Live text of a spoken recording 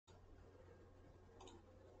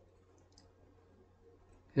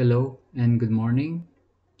Hello and good morning.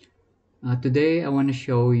 Today I want to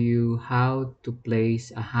show you how to place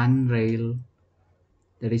a handrail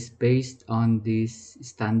that is based on these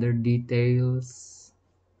standard details.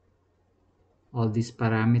 All these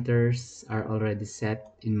parameters are already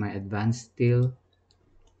set in my advanced steel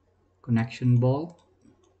connection bolt.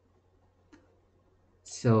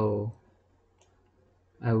 So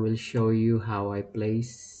I will show you how I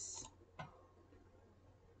place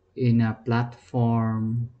in a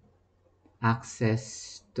platform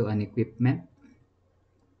access to an equipment.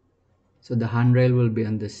 So the handrail will be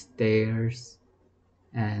on the stairs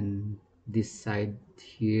and this side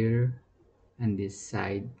here and this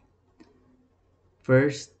side.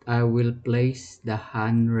 First, I will place the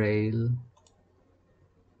handrail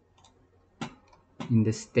in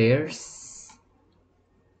the stairs.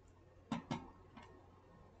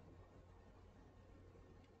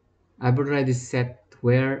 I've already set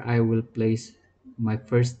where I will place my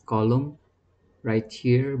first column right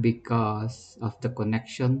here because of the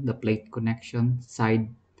connection, the plate connection, side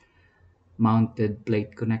mounted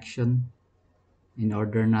plate connection, in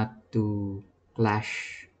order not to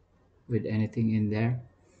clash with anything in there.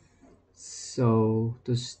 So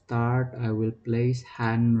to start, I will place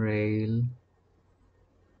handrail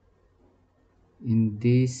in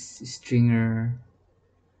this stringer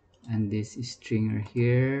and this stringer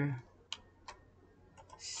here.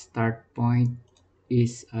 Start point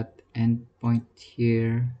is at end point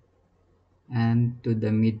here and to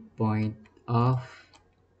the midpoint of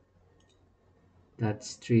that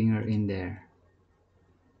stringer in there.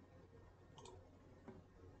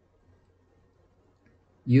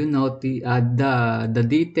 You notice the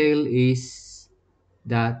detail is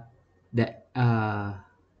that the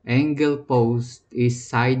angle post is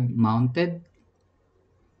side mounted,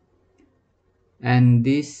 and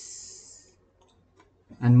this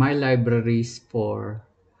and my libraries for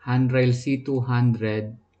handrail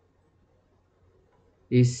C200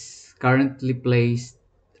 is currently placed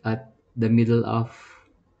at the middle of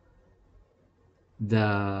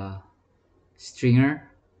the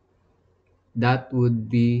stringer. That would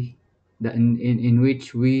be the in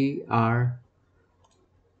which uh,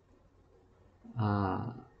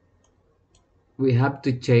 we have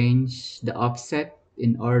to change the offset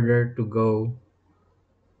in order to go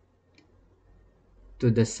to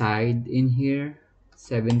the side in here.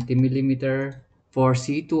 70 millimeter for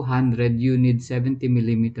C200, you need 70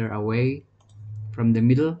 millimeter away from the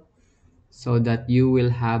middle, so that you will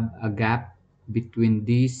have a gap between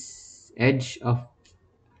this edge of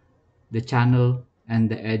the channel and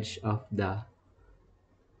the edge of the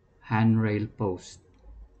handrail post.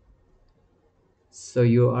 So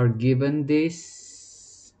you are given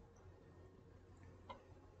this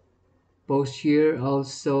post here.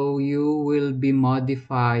 Also, you will be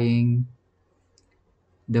modifying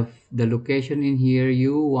the location in here.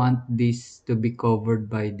 You want this to be covered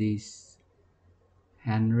by this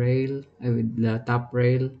handrail, with the top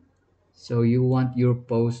rail. So you want your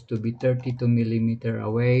post to be 32 millimeter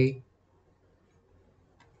away.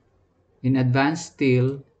 In advanced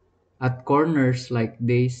steel, at corners like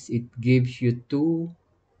this, it gives you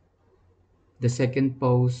the second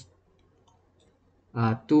post,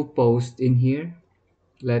 two posts in here.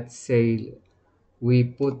 Let's say we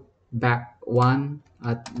put back one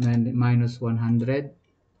at minus 100,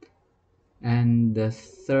 and the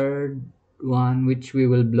third one, which we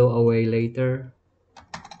will blow away later,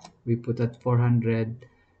 we put at 400.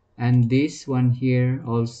 And this one here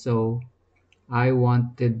also, I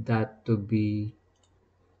wanted that to be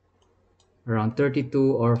around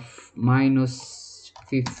 32 or minus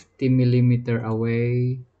 50 millimeter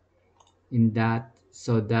away in that,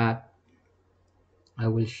 so that I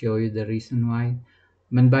will show you the reason why.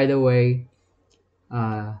 And by the way,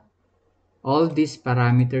 uh, all these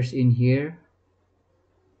parameters in here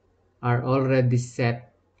are already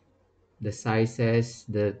set. The sizes,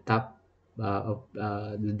 the top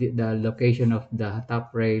the location of the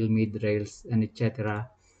top rail, mid rails, and etc.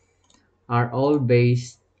 are all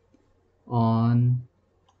based on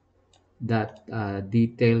that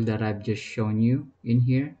detail that I've just shown you in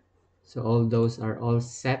here. So all those are all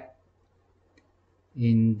set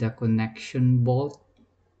in the connection bolt.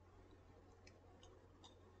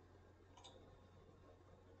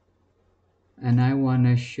 And I want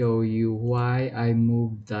to show you why I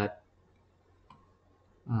moved that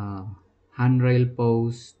uh, handrail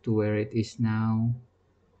post to where it is now,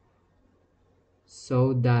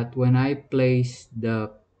 so that when I place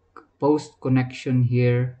the post connection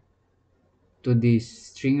here to this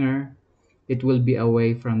stringer, it will be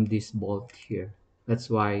away from this bolt here. That's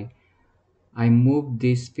why I moved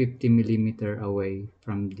this 50 millimeter away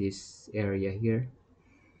from this area here.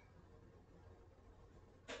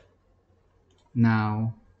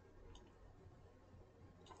 Now,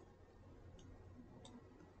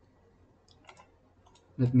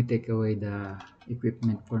 let me take away the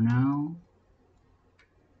equipment for now.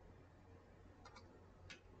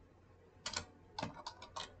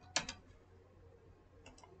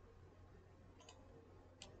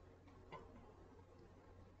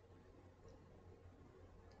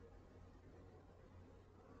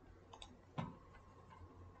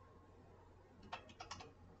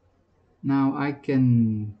 Now I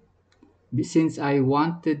can, since I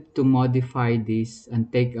wanted to modify this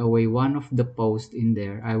and take away one of the posts in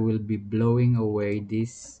there, I will be blowing away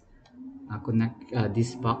this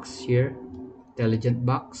this box here, intelligent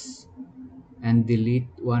box, and delete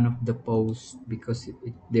one of the posts because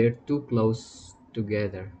they're too close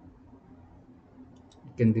together.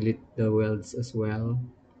 You can delete the welds as well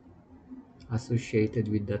associated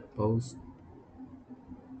with that post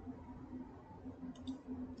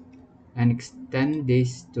and extend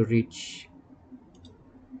this uh,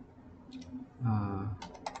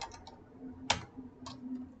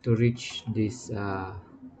 to reach this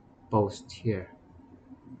post here.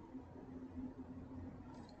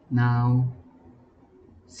 Now,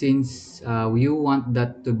 since you want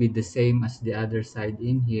that to be the same as the other side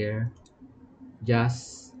in here,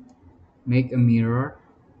 just make a mirror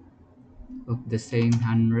of the same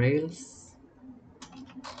handrails.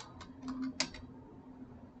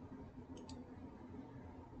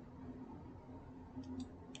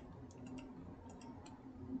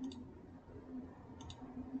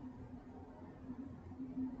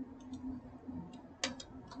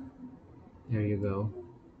 There you go.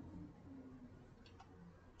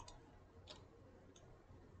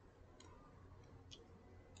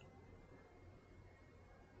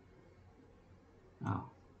 Oh,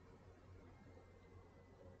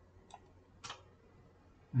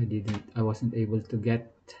 I wasn't able to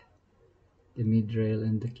get the mid rail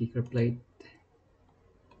and the kicker plate.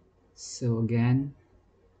 So again,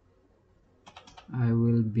 I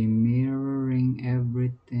will be mirroring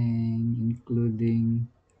everything, including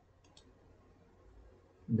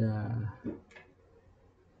the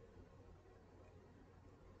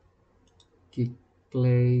kick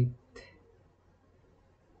plate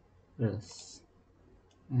rails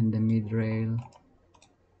and the mid rail.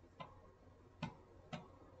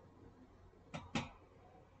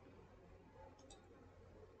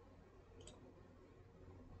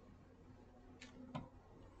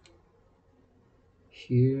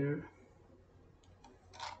 Here,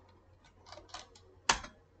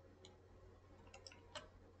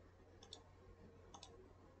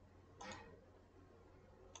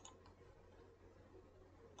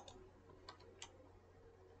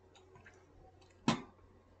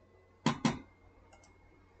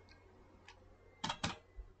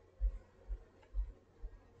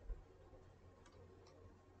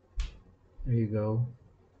 there you go.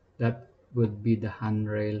 That would be the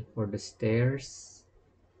handrail for the stairs.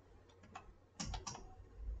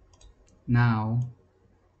 Now,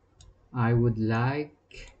 I would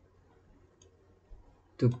like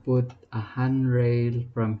to put a handrail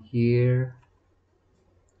from here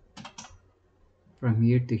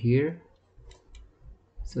to here.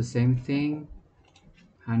 So same thing,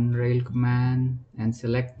 handrail command and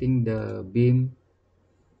selecting the beam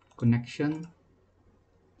connection.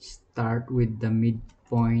 Start with the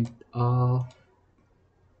midpoint of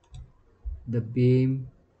the beam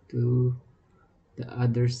to the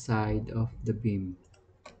other side of the beam.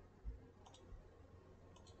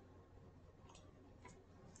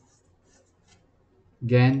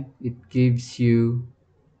 Again, it gives you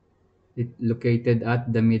it located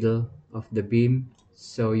at the middle of the beam,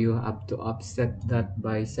 so you have to offset that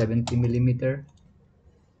by 70 millimeter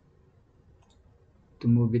to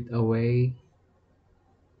move it away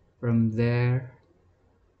from there,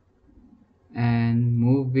 and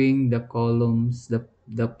moving the columns,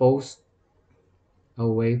 the post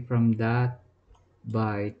away from that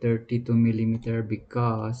by 32 millimeter,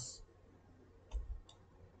 because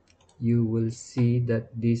you will see that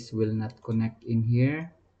this will not connect in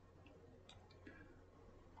here,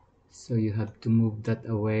 so you have to move that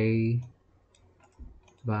away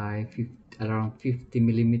by around 50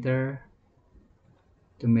 millimeter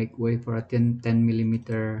to make way for a 10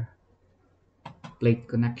 millimeter plate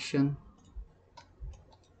connection,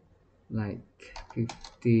 like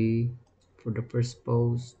 50 for the first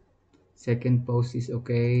post. Second post is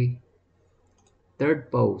okay.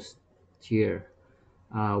 Third post here,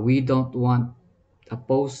 we don't want a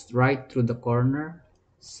post right through the corner,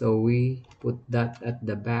 so we put that at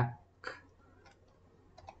the back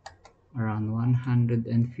around 150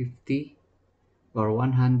 or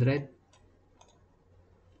 100.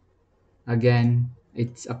 Again,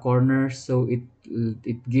 it's a corner, so it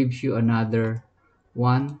gives you another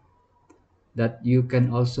one that you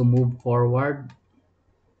can also move forward.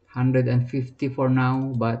 150 for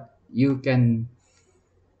now, but you can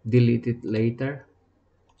delete it later.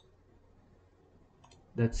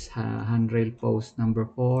 That's handrail post number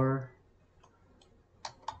 4.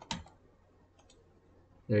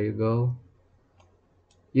 There you go.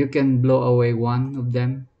 You can blow away one of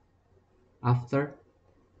them after.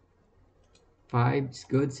 5 is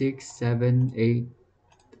good, 6, 7, 8,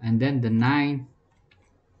 and then the 9.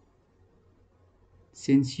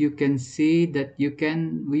 Since you can see that you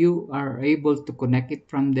are able to connect it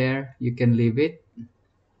from there, you can leave it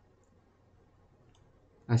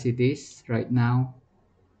as it is right now.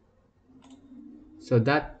 So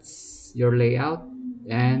that's your layout,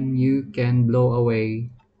 and you can blow away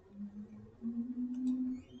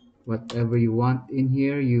whatever you want in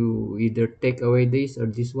here. You either take away this or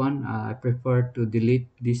this one. I prefer to delete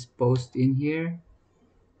this post in here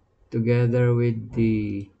together with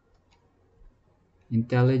the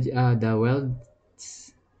the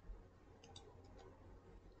welds.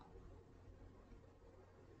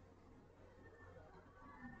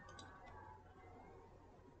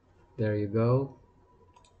 There you go.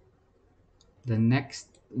 The next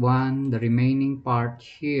one, the remaining part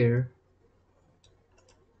here,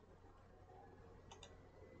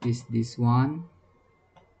 is this one.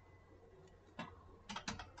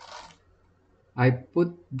 I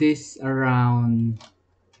put this around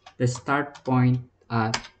the start point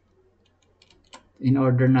in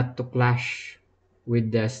order not to clash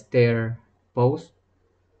with the stair post.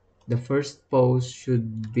 The first post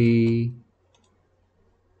should be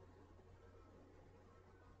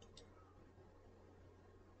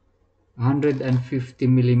 150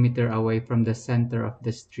 millimeter away from the center of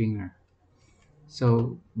the stringer.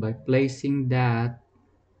 So by placing that,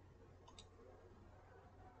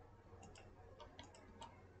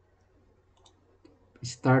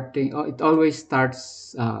 it always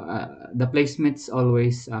starts, the placement's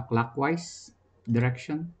always clockwise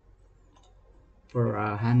direction for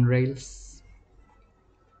handrails.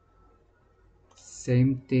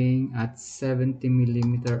 Same thing at 70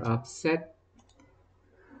 millimeter offset.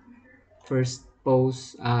 First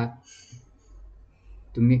pose to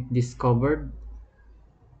make this covered,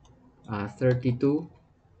 32,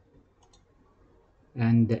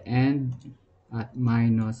 and the end at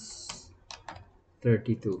minus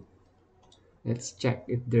 32. Let's check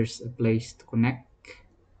if there's a place to connect.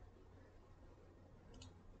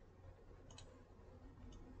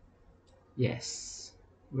 Yes,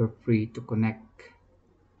 we're free to connect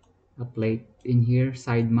a plate in here,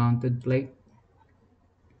 side mounted plate.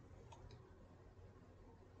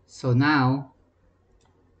 So now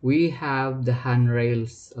we have the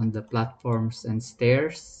handrails on the platforms and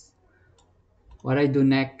stairs. What I do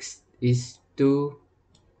next is to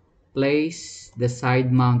place the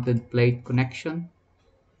side mounted plate connection,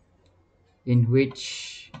 in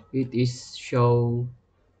which it is shown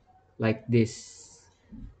like this.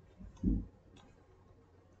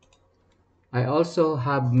 I also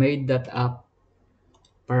have made that up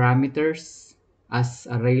parameters as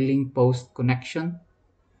a railing post connection,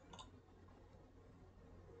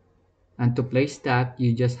 and to place that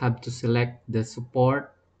you just have to select the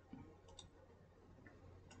support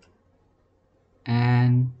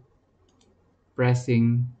and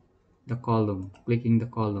clicking the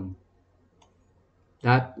column.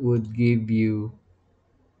 That would give you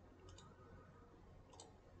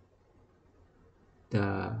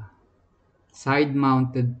the side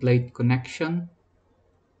mounted plate connection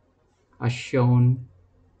as shown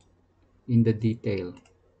in the detail.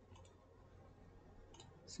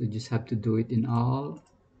 So you just have to do it in all,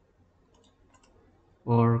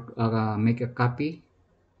 or make a copy.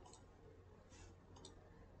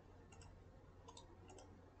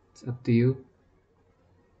 It's up to you.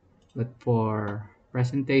 But for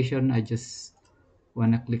presentation, I just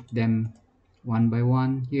want to click them one by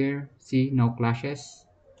one here. See, no clashes.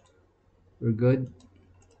 We're good.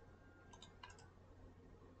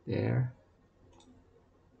 There.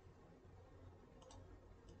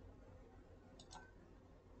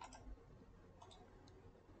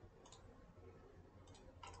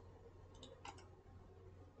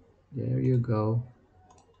 There you go.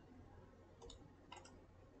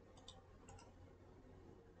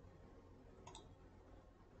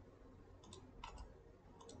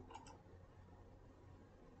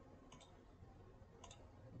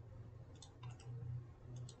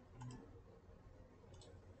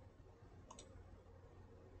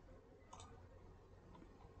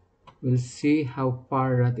 We'll see how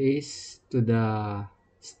far that is to the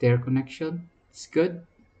stair connection. It's good.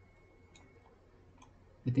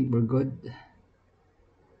 I think we're good.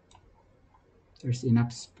 There's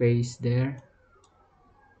enough space there.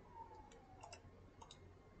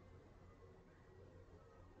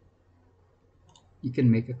 You can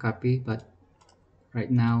make a copy, but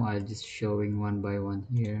right now I'm just showing one by one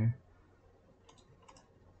here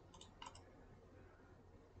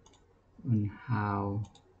on how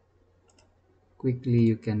quickly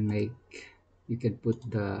you can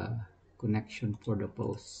put the connection for the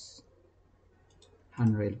post,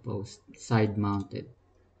 handrail post, side mounted.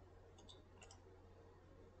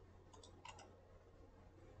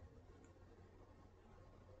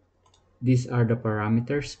 These are the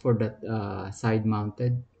parameters for that side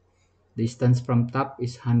mounted. Distance from top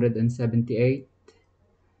is 178.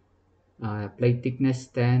 Plate thickness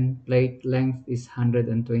 10. Plate length is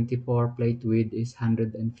 124. Plate width is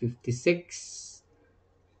 156.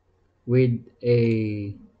 With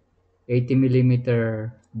a 80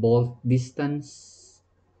 millimeter bolt distance.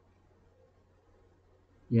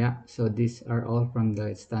 Yeah, so these are all from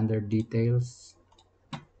the standard details.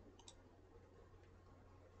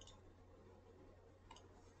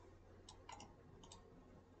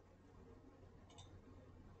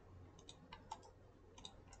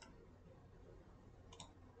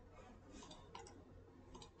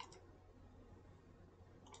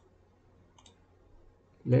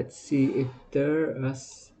 Let's see if there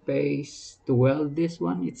is space to weld this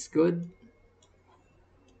one. It's good.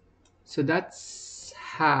 So that's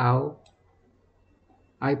how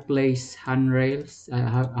I place handrails,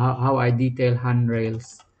 how I detail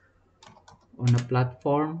handrails on a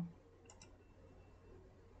platform.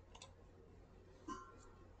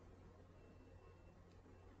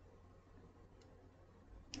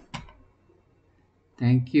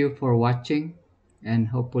 Thank you for watching, and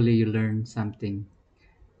hopefully you learned something.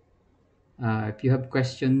 If you have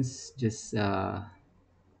questions, just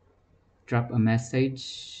drop a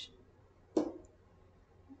message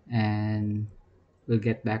and we'll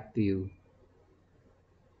get back to you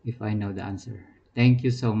if I know the answer. Thank you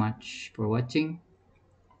so much for watching.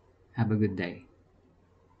 Have a good day.